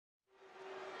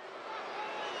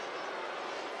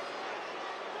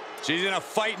She's in a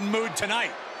fighting mood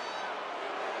tonight.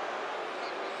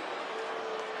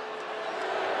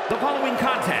 The following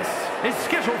contest is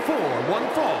scheduled for one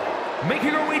fall.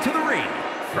 Making her way to the ring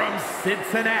from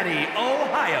Cincinnati,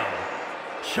 Ohio,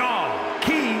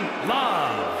 Shaniqua.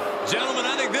 Gentlemen,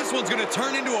 I think this one's going to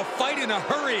turn into a fight in a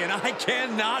hurry, and I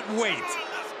cannot wait.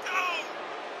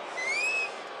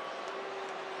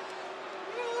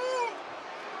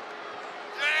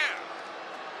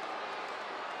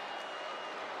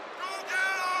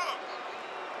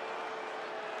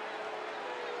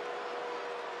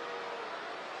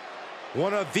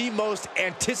 One of the most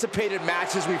anticipated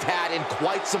matches we've had in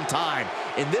quite some time.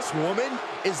 And this woman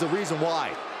is the reason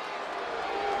why.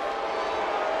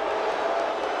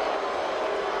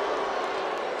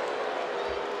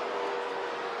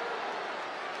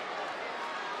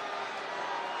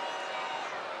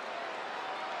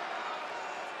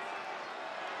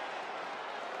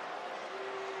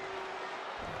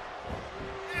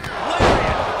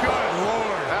 Good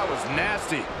Lord. That was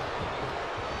nasty.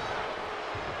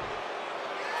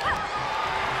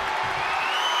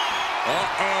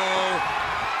 Uh-oh.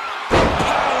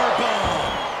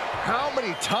 Powerbomb. How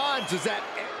many times does that...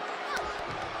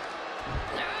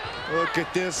 Look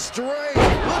at this strength.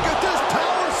 Look at this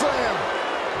power slam.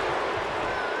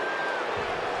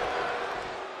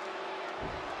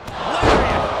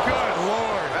 Lariat. Good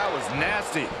Lord. That was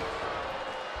nasty.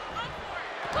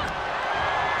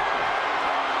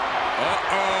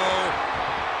 Uh-oh.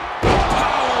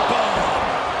 Powerbomb.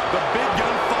 The big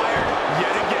gun fired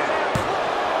yet again.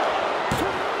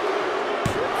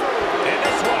 And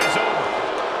this one is over.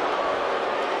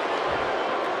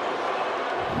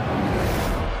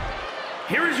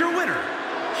 Here is your winner,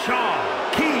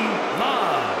 Shaniqua.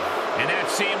 And that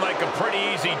seemed like a pretty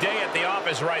easy day at the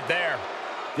office right there.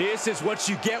 This is what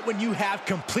you get when you have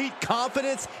complete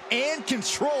confidence and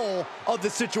control of the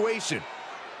situation.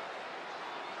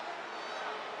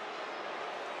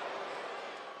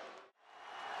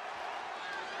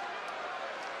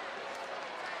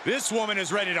 This woman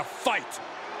is ready to fight.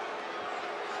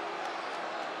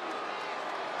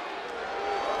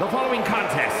 The following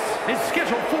contest is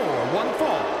scheduled for one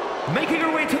fall. Making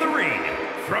her way to the ring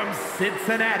from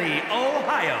Cincinnati,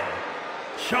 Ohio,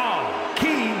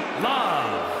 Shaniqua.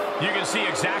 You can see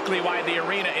exactly why the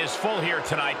arena is full here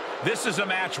tonight. This is a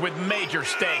match with major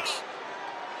stakes.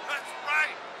 That's right.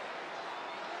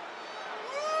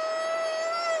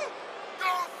 Woo!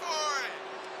 Go for it.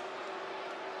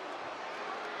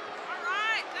 All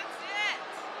right, that's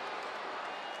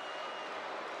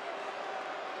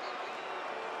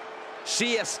it.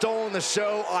 She has stolen the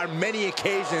show on many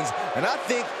occasions, and I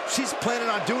think she's planning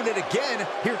on doing it again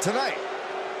here tonight.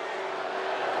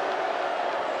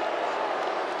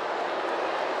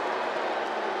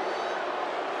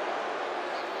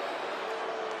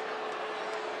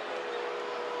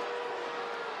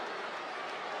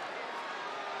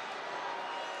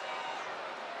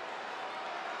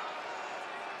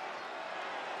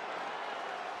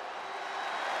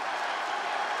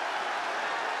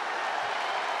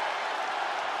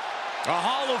 A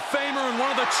Hall of Famer and one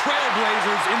of the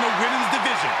trailblazers in the women's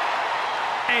division.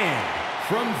 And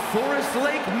from Forest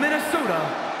Lake, Minnesota,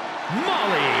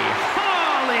 Molly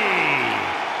Holly.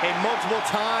 A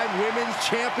multiple-time women's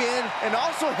champion and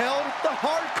also held the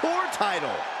hardcore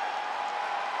title.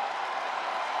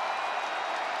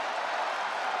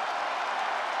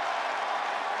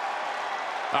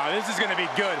 This is going to be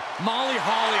good. Molly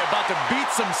Holly about to beat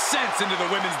some sense into the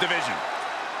women's division.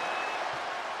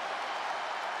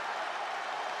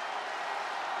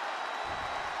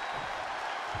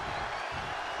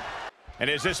 And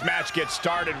as this match gets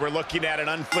started, we're looking at an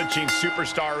unflinching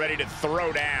superstar ready to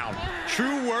throw down.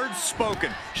 True words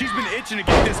spoken. She's been itching to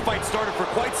get this fight started for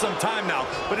quite some time now,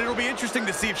 but it'll be interesting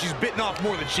to see if she's bitten off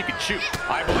more than she can chew.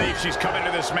 I believe she's coming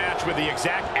to this match with the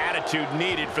exact attitude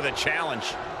needed for the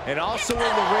challenge. And also in the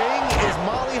ring is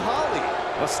Molly Holly,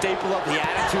 a staple of the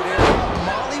Attitude Era.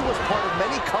 Molly was part of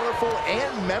many colorful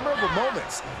and memorable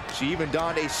moments. She even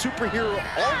donned a superhero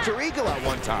alter ego at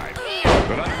one time.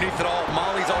 But underneath it all,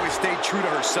 Molly's always stayed true to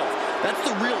herself. That's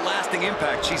the real lasting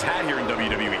impact she's had here in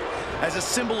WWE. As a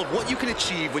symbol of what you can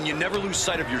achieve when you never lose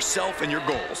sight of yourself and your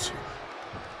goals.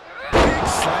 Big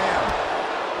slam.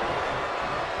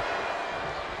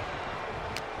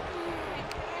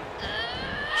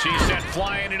 She's sent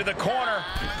flying into the corner.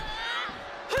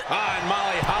 And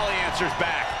Molly Holly answers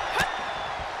back.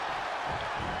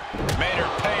 Made her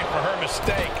pay for her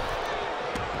mistake.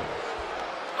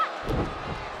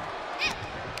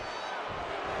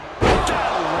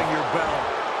 That'll ring your bell.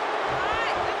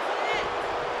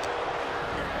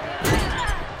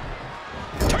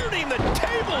 Turning the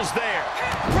tables there.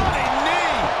 Running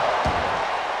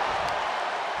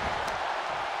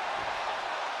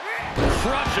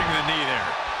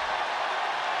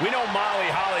We know Molly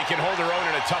Holly can hold her own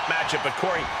in a tough matchup, but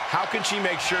Corey, how can she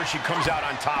make sure she comes out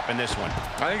on top in this one?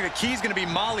 I think the key is going to be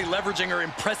Molly leveraging her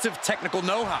impressive technical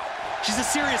know-how. She's a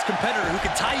serious competitor who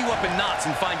can tie you up in knots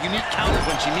and find unique counters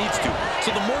when she needs to. So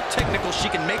the more technical she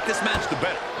can make this match, the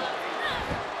better.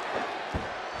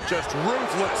 Just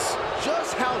ruthless.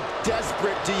 Just how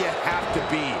desperate do you have to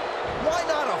be? Why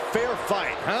not a fair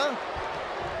fight, huh?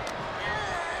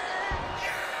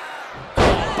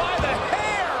 By the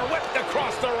hair, whipped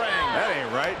across the ring. That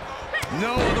ain't right.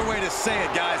 No other way to say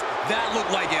it, guys. That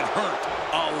looked like it hurt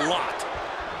a lot.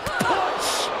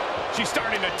 Punch! She's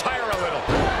starting to tire a little.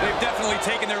 They've definitely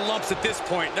taken their lumps at this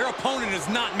point. Their opponent is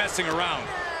not messing around.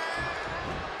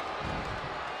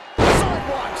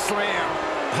 Sidewalk slam.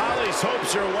 Holly's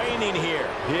hopes are waning here.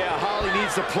 Yeah, Holly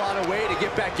needs to plot a way to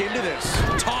get back into this.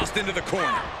 Tossed into the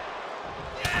corner.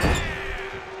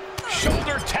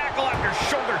 Shoulder tackle after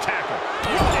shoulder tackle.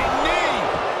 Running knee.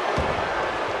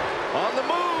 On the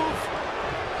move.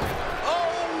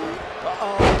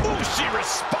 Ooh, she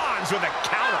responds with a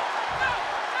counter.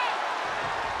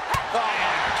 Oh,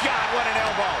 my God, what an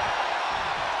elbow.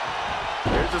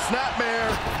 Here's a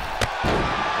snapmare.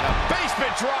 And a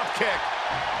basement drop kick.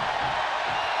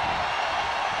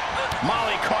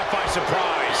 Molly caught by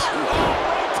surprise. Oh,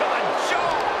 right to the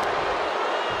jaw.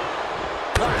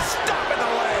 Stop in the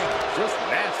leg. Just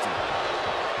nasty.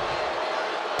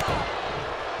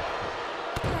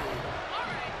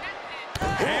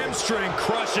 Hamstring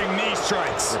crushing knee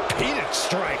strikes. Repeated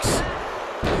strikes.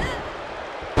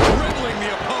 Dribbling the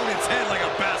opponent's head like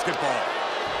a basketball.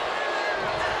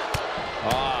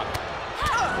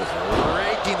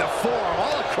 Raking the forearm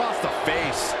all across the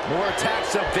face. More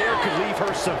attacks up there could leave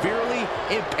her severely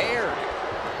impaired.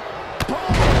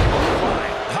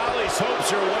 Holly's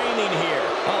hopes are waning here.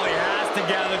 Holly has to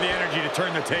gather the energy to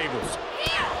turn the tables.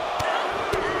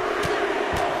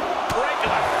 Right to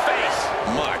the face.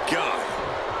 My God.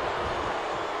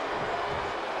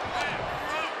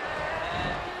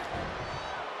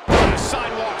 A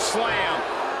sidewalk slam.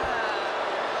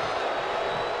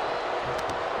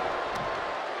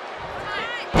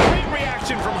 Great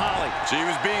reaction from Holly. She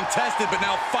was being tested, but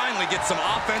now finally gets some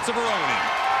offense of her own in.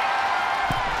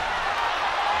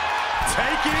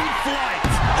 Taking flight.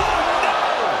 Oh, no!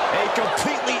 A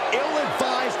completely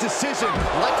ill-advised decision.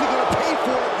 Likely going to pay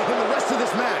for it in the rest of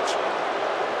this match.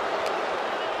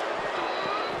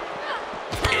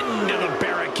 Into the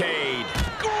barricade.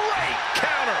 Great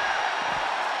counter.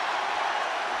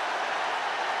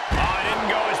 Oh, it didn't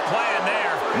go as planned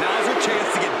there. Now's her chance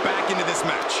to get back into this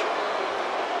match.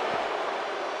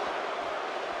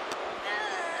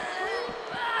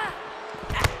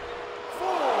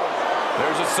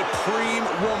 There's a supreme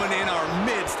woman in our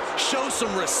midst. Show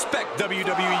some respect,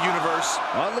 WWE Universe.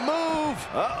 On the move.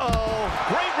 Uh-oh.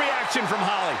 Great reaction from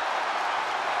Holly.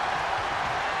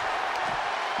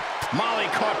 Molly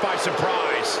caught by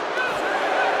surprise.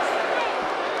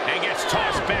 And gets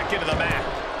tossed back into the mat.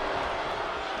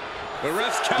 The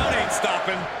ref's count ain't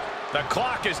stopping. The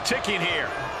clock is ticking here.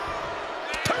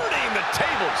 Turning the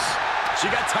tables. She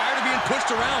got tired of being pushed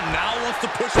around. Now wants to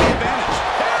push the advantage.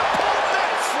 That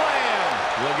slam.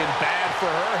 Looking bad for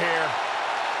her here.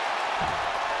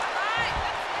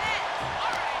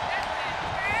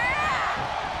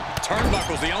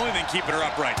 Turnbuckle's the only thing keeping her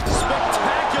upright.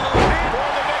 Spectacular hit For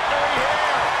the victory here.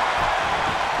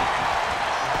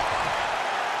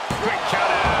 Quick count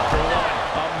out after one.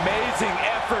 Amazing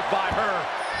effort by her.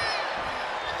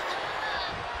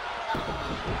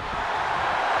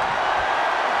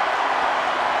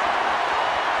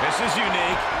 This is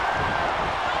unique.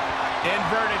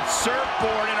 Inverted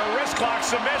surfboard and a wrist lock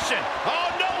submission. Oh,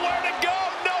 nowhere to go,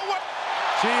 nowhere.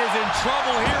 She is in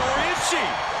trouble here, or is she?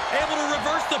 Able to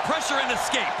reverse the pressure and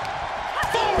escape.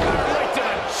 Forward right to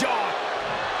the jaw.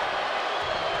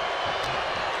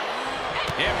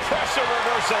 Impressive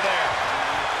reversal there.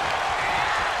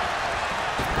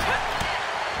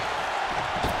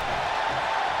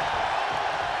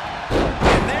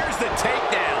 And there's the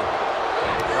takedown.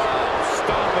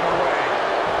 Stomping away.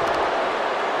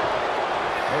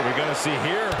 What are we going to see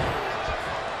here?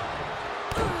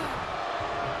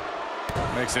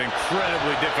 Makes it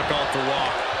incredibly difficult to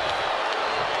walk.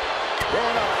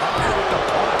 Going up high with the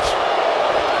punch.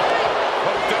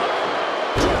 Hooked up.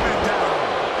 Driven down.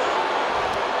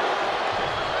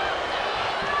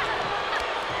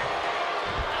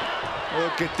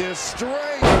 Look at this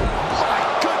strength. My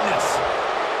goodness.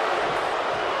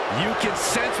 You can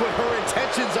sense what her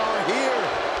intentions are here.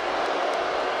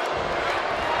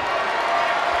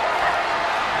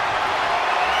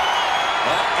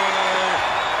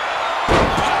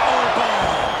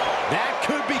 That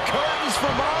could be curtains for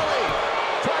Molly.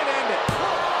 Try to end it.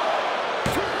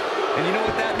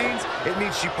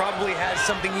 means she probably has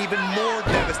something even more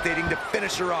devastating to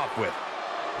finish her off with.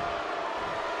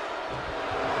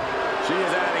 She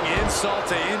is adding insult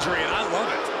to injury, and I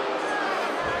love it.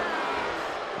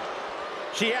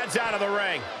 She heads out of the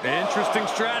ring. Interesting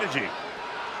strategy.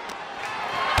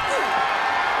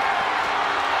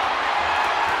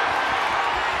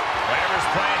 Whatever's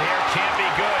planned here can't be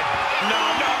good. No.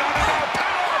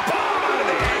 Powerbomb out of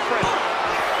the apron.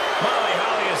 Molly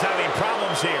Holly is having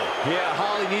problems here. Yeah,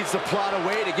 Holly needs to plot a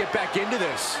way to get back into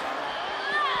this.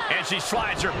 And she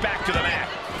slides her back to the mat.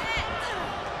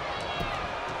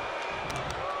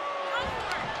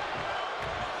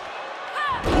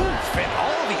 Oof, and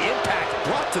all the impact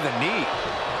brought to the knee.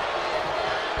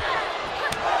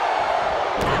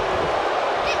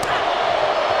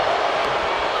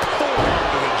 Forward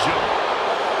to the jump.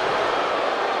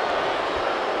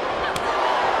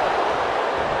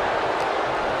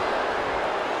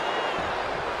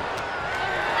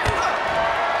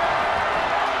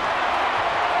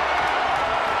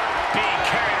 Being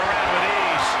carried around with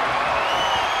ease.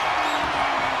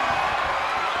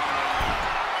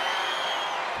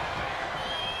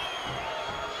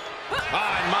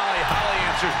 And Molly Holly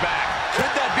answers back. Could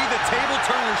that be the table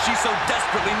turner she so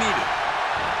desperately needed?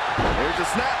 There's a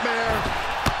snapmare.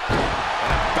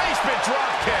 And a basement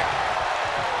drop kick.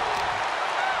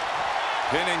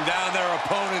 Pinning down their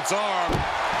opponent's arm,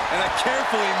 and a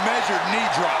carefully measured knee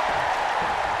drop.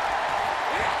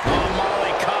 Oh,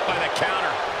 Molly caught by the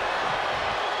counter.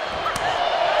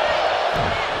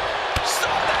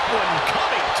 Saw that one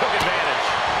coming, took advantage.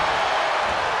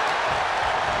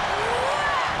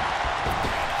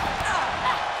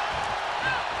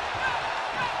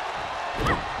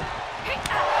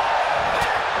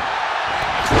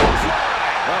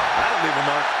 Oh, that'll leave a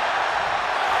mark.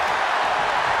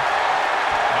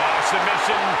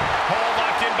 Submission, hold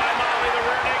locked in by Molly, the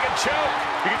rear naked choke.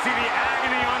 You can see the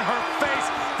agony on her face.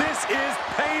 This is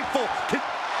painful.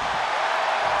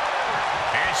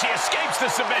 And she escapes the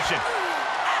submission.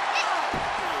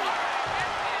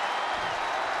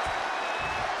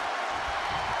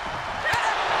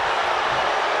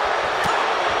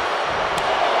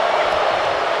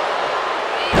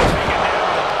 Taken down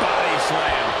with a body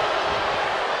slam.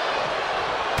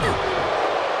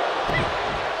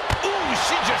 Ooh,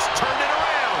 she just turned it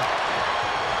around.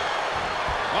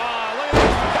 Oh, look at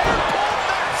this hair-pull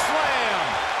back slam.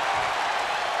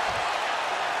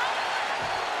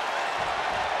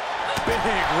 Big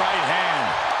right hand.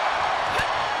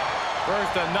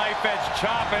 First a knife edge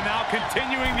chop, and now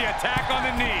continuing the attack on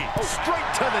the knee. Oh, straight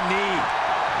to the knee.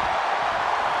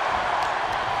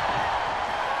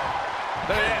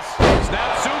 Look at this.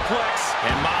 Snap suplex.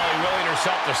 And Molly willing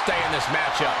herself to stay in this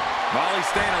matchup. Molly's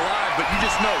staying alive, but you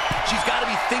just know she's got to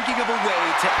be thinking of a way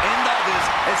to end all this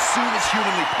as soon as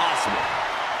humanly possible.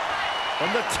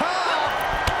 From the top.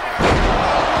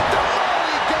 Oh, with the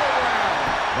Molly go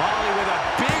around. Molly with a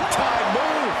big-time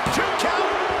move. 2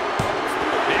 count.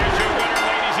 Here's your winner,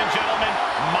 ladies and gentlemen.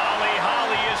 Molly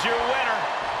Holly is your winner.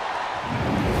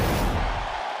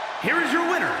 Here is your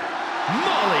winner,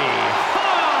 Molly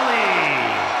Holly.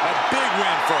 A big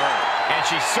win for her. And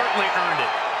she certainly earned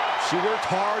it. She worked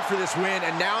hard for this win,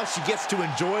 and now she gets to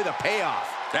enjoy the payoff.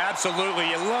 Absolutely.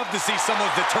 You love to see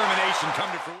someone's determination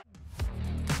come to fruition.